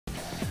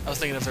I was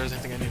thinking if there's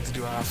anything I need to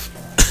do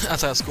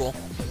outside of school.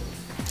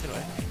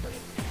 Anyway.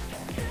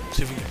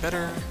 See if we can get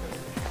better.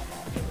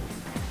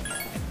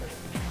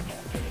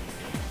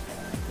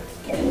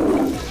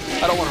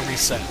 I don't want to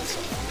reset.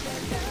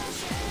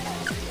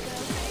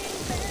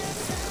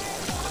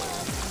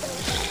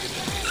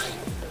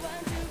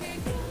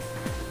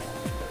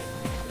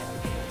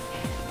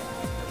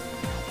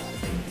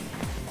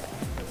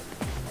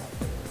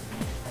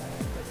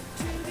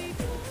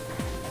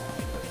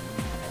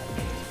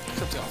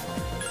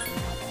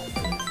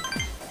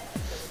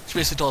 She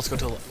basically told us to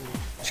go to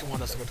she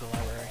wanted us to go to the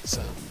library,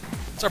 so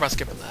sorry about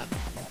skipping that.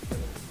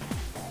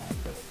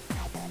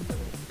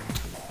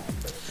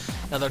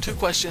 Now there are 2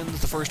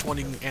 questions. The first one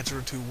you can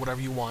answer to whatever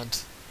you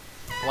want.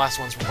 The last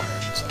one's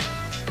required, so.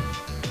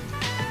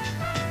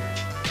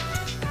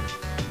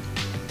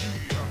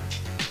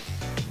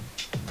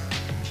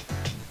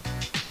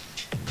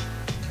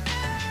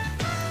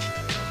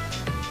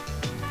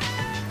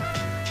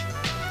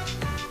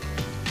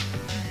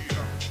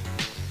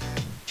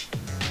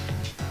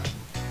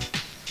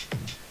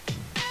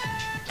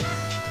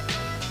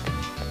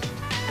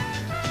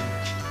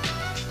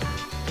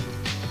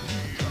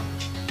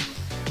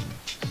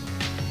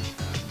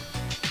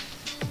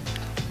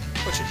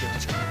 What you doing,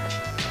 John?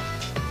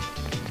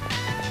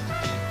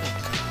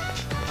 Okay.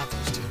 Not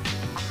those 2.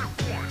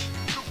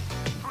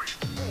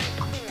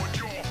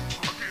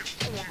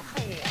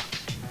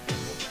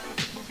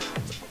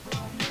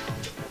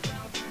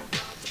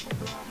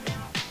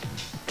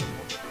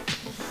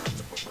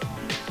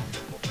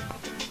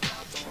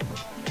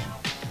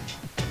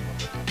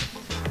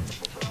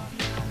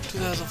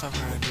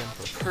 $2,500 yen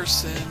per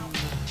person.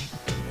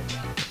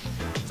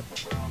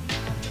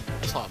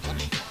 That's a lot of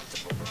money.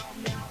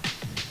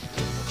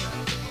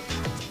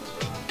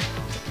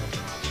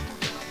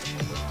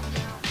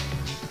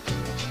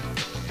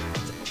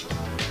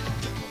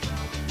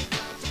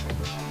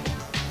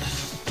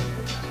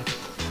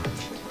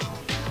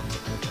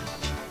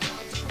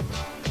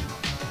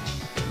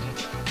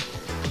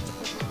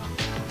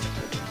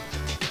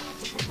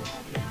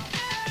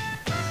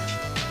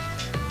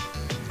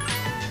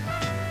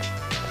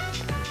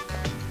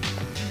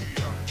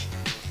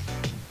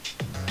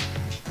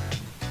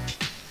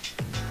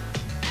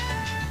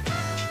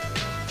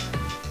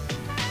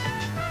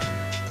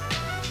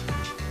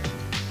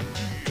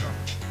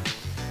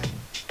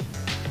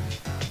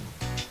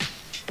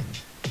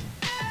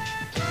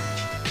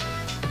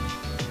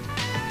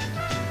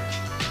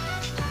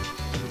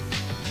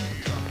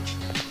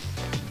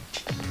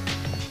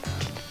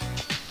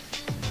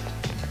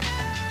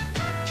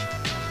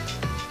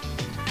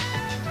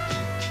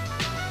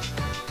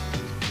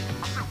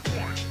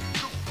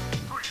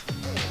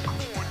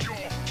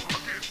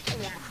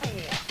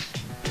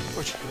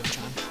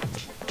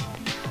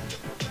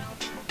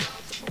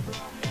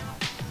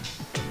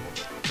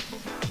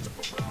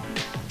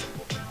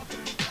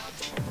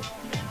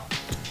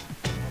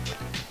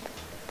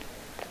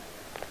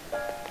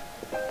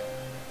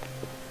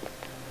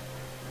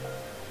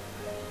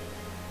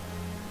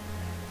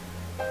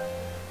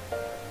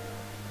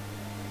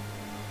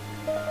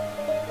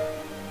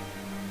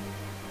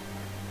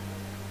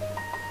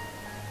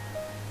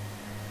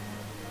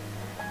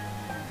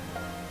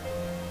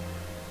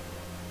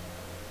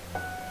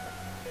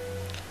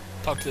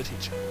 Talk to the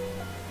teacher.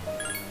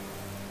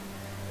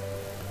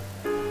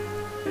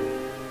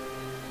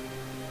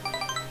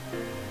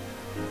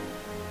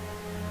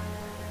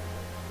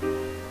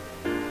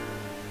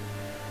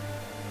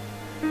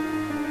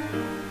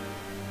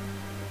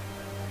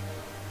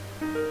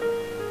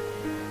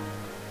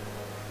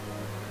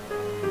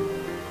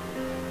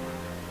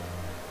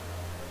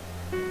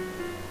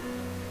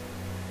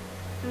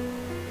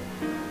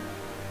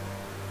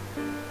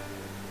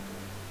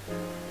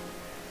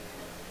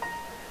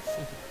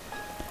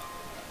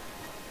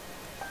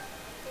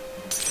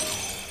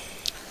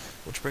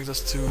 Which brings us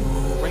to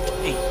rank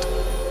 8.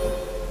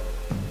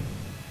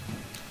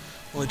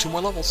 Only 2 more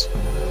levels.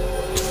 And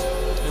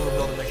we'll be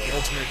able to make the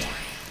ultimate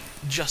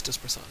justice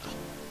persona.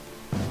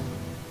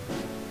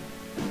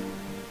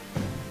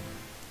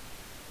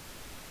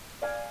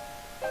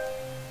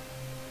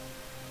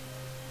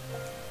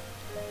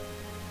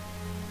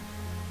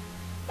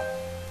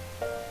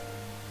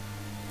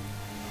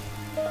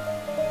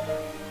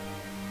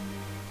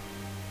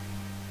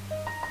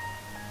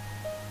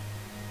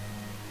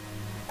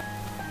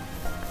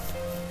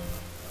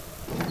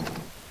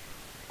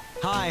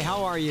 Hi,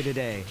 how are you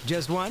today?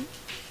 Just one?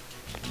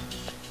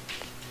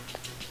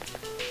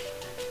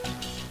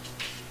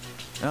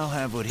 I'll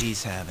have what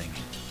he's having.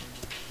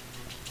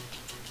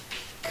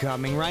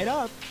 Coming right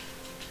up.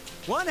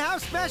 One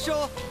house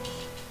special!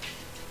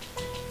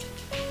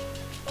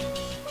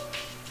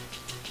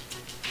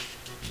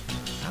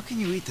 How can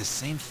you eat the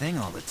same thing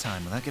all the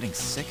time without getting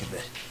sick of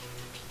it?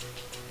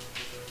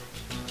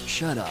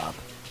 Shut up.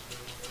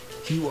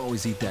 You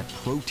always eat that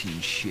protein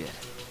shit.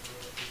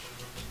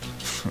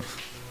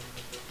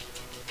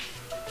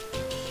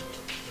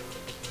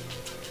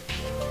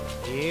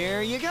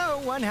 Here you go,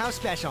 one house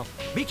special.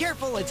 Be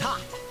careful, it's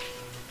hot.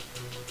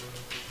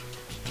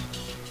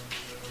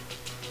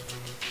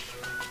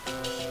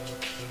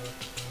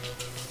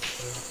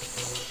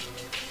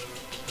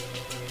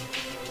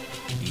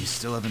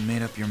 still haven't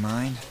made up your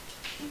mind?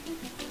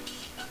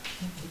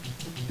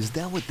 Is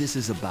that what this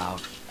is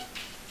about?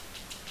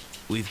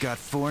 We've got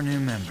 4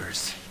 new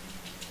members.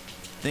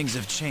 Things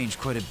have changed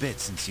quite a bit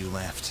since you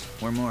left.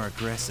 We're more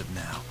aggressive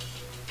now.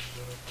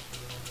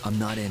 I'm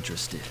not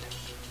interested.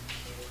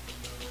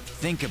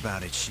 Think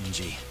about it,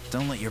 Shinji.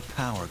 Don't let your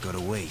power go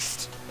to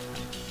waste.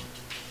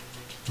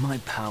 My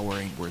power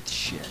ain't worth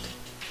shit.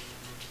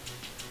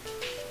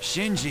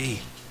 Shinji!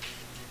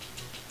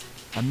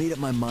 I made up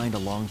my mind a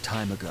long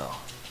time ago.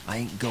 I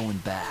ain't going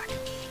back.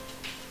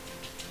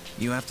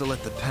 You have to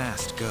let the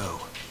past go.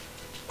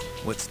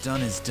 What's done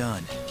is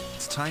done.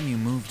 It's time you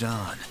moved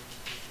on.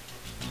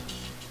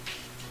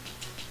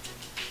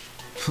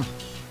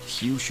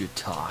 You should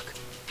talk.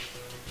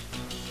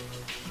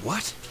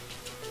 What?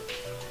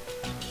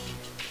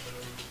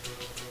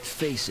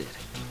 Face it.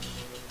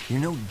 You're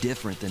no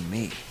different than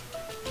me.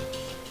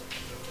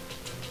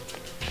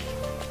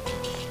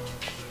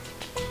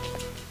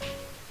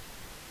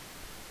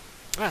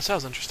 Ah,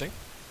 sounds interesting.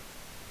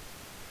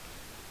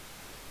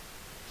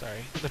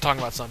 Sorry, they're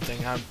talking about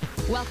something. I'm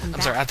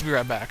sorry, I have to be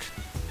right back.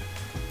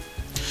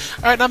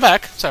 Alright, I'm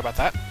back. Sorry about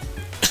that.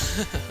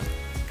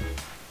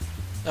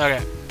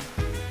 Okay.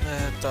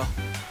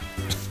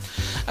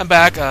 I'm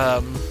back.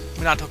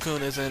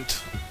 Minato-kun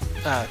isn't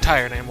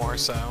tired anymore,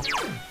 so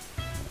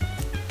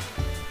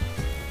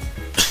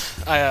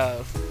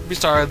I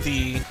restarted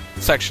the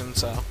section,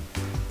 so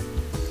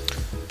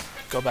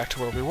go back to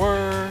where we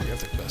were. You have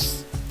to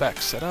back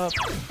set up.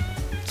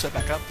 Set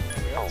back up.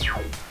 There we go.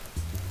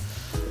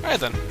 Alright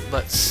then,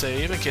 let's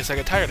save in case I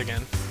get tired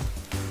again.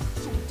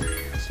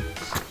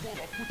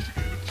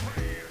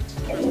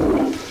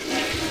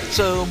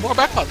 So more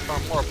backplot, or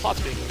more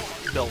plots being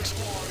built.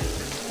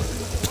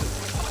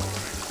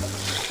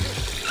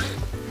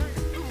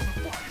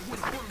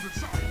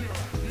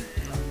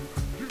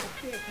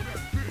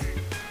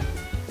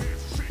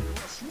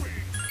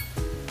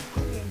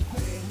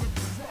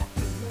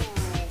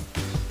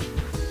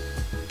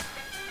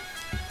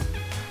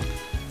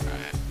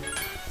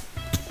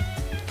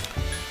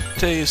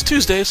 Today is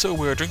Tuesday, so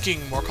we're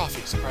drinking more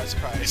coffee. Surprise,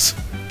 surprise.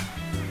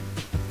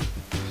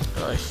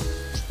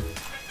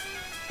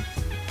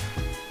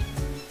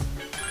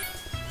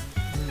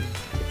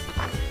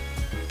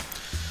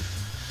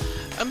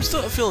 I'm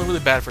still feeling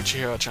really bad for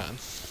Chihiro-chan.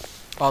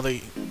 All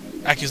the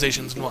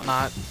accusations and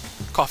whatnot.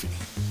 Coffee.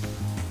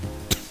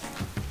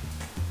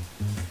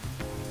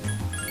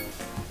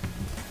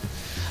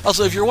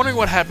 Also, if you're wondering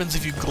what happens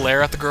if you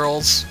glare at the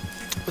girls,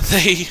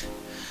 they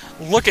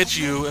look at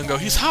you and go,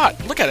 "He's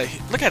hot! Look at it!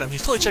 Look at him! He's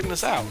totally checking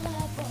this out."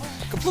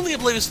 Completely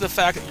oblivious to the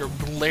fact that you're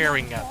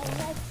glaring at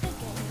them,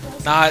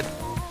 not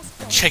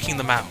checking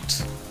them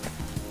out.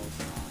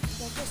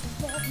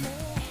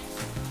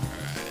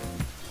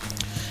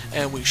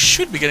 And we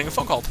should be getting a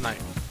phone call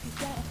tonight.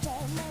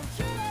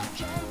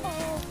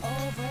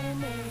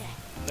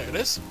 There it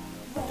is.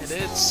 It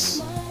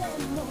is.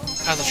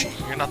 How's the sheet?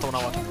 You're not the one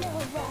I want to talk to.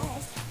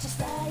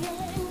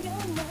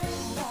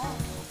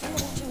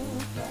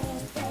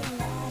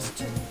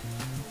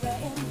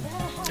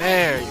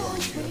 There you are,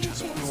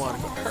 Chihiro-chan. You want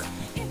to go to her.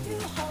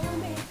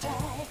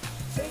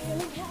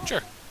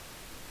 Sure.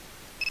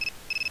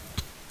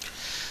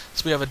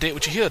 So we have a date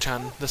with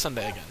Chihiro-chan this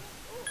Sunday again.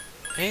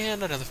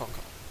 And another phone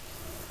call.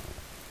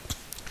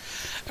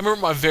 I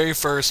remember my very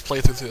first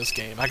playthrough through this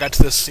game. I got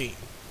to this scene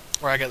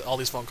where I get all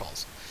these phone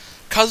calls.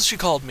 Cause she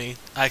called me,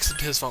 I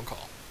accepted his phone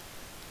call.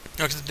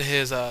 I accepted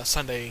his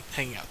Sunday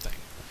hanging out thing.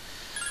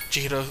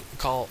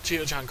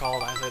 Chihiro-chan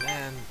called, I said,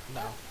 and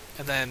no.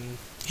 And then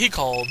he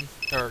called,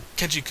 or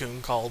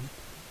Kenji-kun called.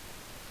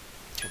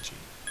 Kenji?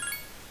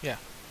 Yeah.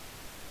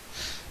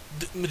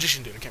 The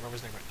magician dude, I can't remember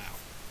his name right now.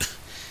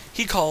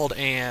 He called,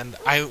 and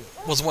I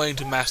was wanting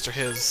to master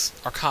his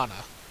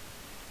Arcana.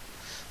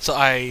 So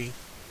I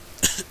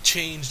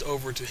changed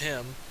over to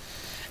him,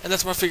 and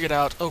that's when I figured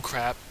out, oh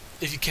crap,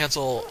 if you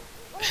cancel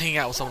hanging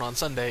out with someone on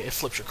Sunday, it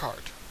flips your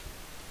card.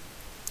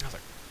 I was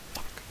like,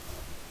 fuck.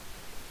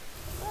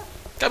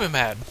 Got me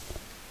mad.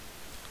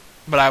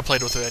 But I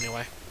played with it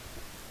anyway.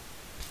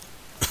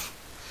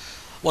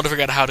 Want to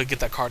figure out how to get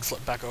that card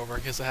flipped back over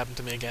in case it happened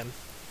to me again.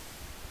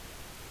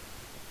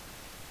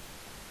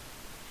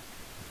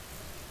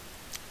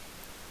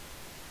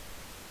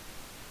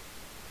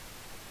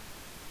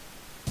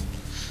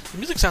 The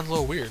music sounds a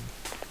little weird.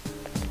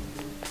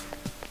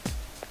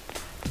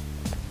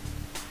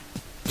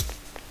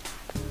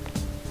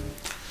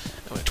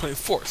 Anyway,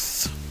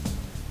 24th.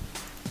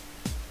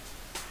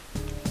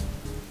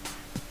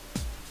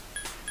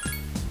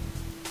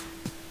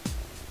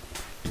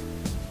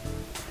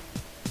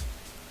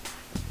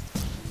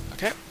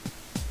 Okay.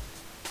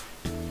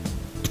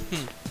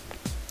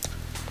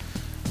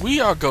 We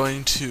are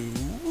going to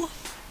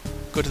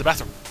go to the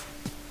bathroom.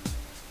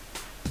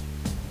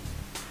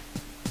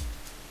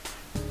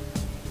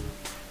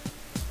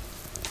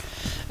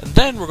 And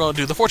then we're going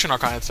to do the Fortune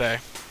Arcana today.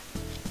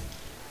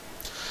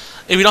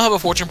 If you don't have a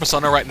Fortune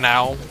Persona right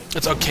now,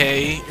 it's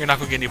okay. You're not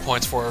going to get any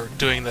points for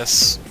doing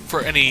this,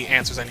 for any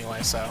answers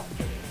anyway, so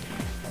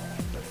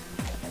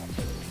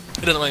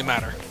it doesn't really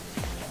matter.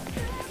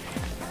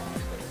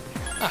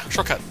 Ah,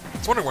 shortcut. I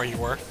was wondering where you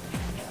were.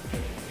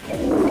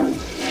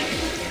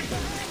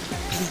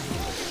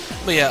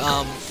 But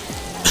yeah,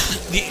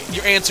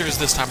 your answers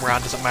this time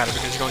around doesn't matter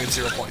because you're going at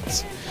 0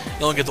 points.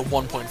 You only get the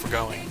 1 point for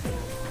going.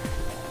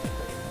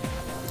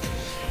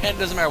 And it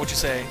doesn't matter what you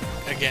say,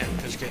 again,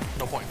 because you get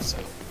no points, so...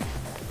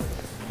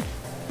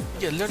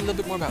 Yeah, learn a little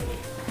bit more about me.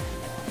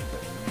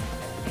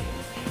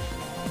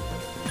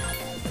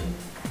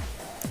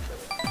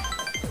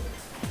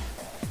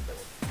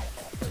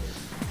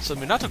 So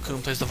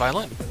Minato-kun plays the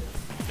violin.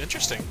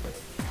 Interesting.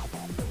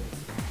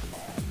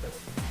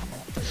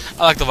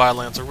 I like the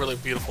violin, it's a really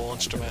beautiful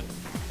instrument.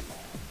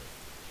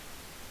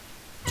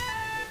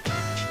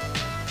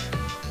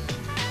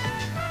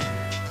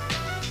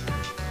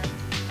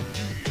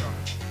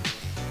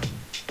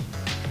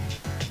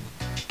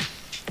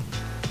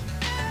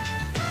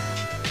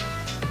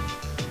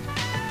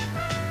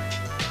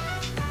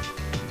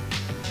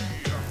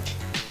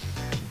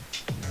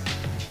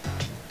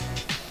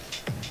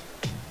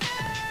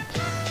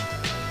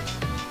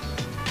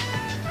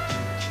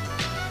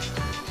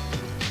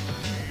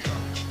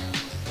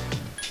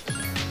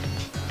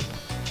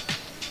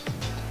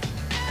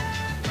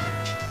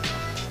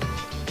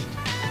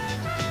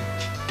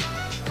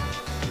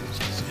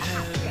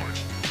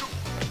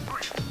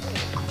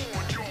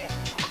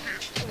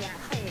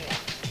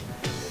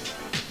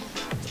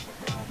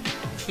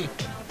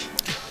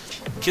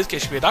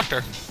 Kisuke should be a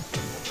doctor.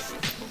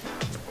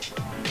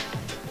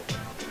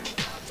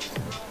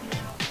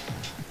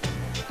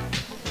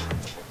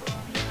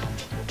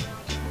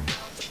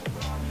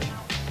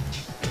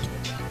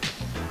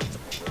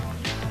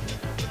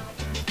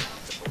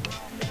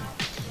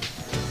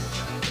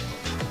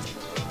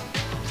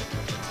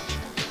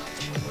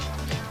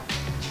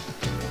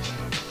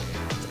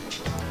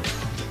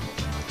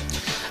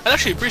 I'd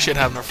actually appreciate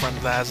having a friend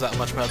that has that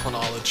much medical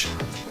knowledge.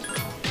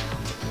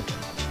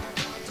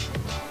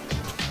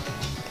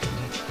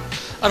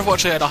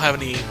 Unfortunately, I don't have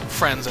any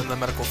friends in the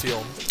medical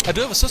field. I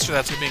do have a sister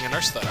that's being a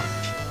nurse, though.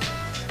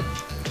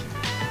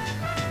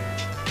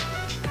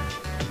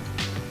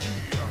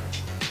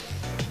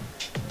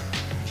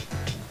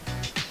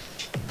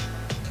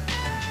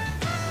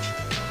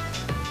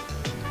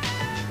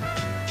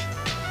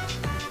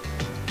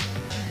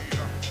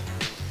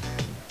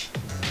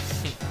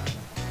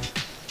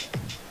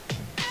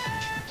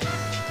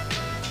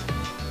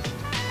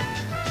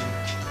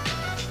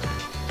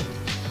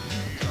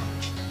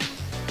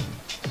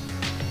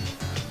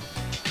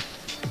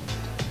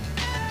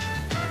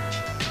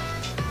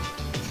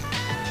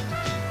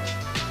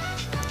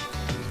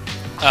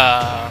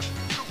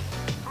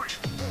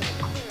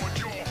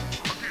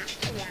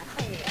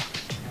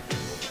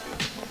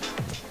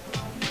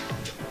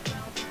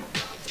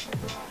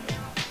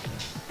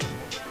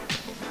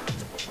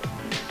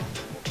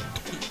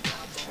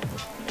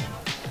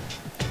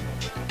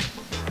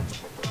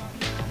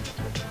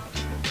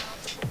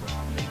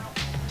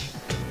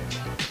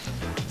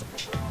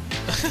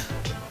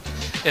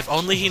 If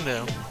only he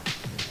knew.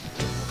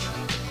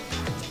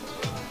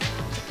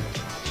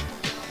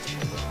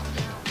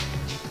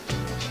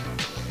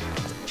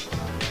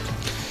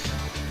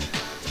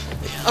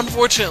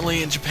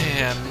 Unfortunately, in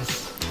Japan,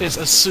 it's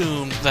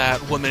assumed that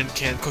women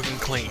can cook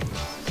and clean,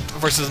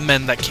 versus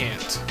men that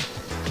can't.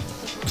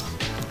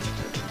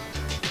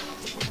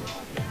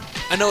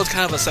 I know it's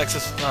kind of a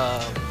sexist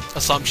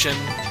assumption,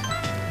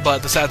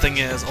 but the sad thing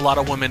is, a lot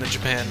of women in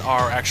Japan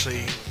are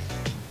actually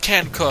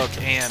can cook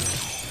and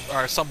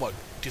are somewhat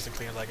decent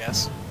cleaners, I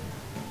guess.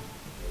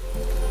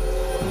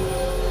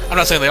 I'm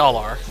not saying they all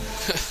are.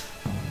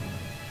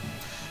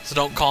 So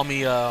don't call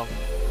me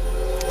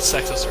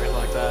sexist or anything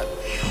like that.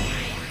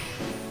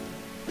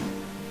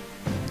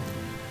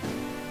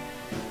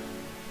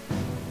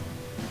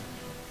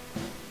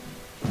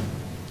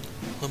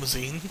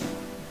 Limousine?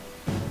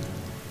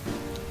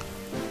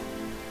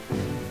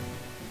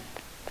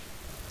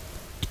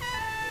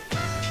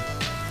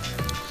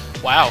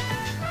 Wow.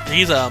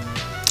 He's,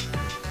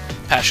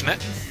 passionate.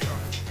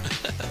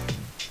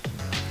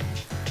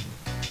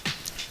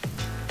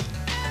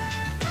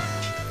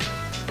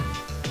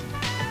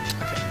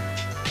 Okay.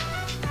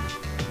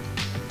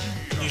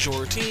 Usual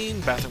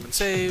routine, bathroom and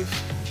save.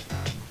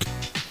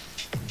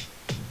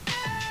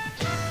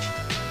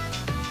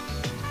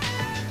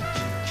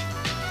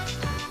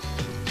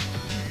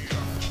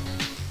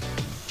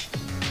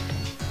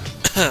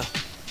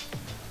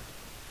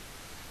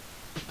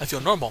 I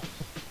feel normal.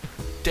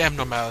 Damn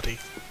normality.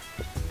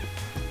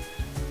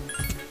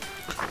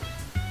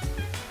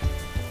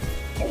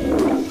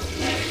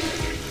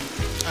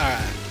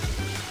 Alright.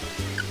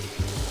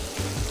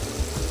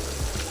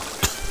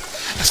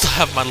 I still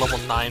have my level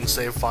 9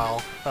 save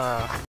file.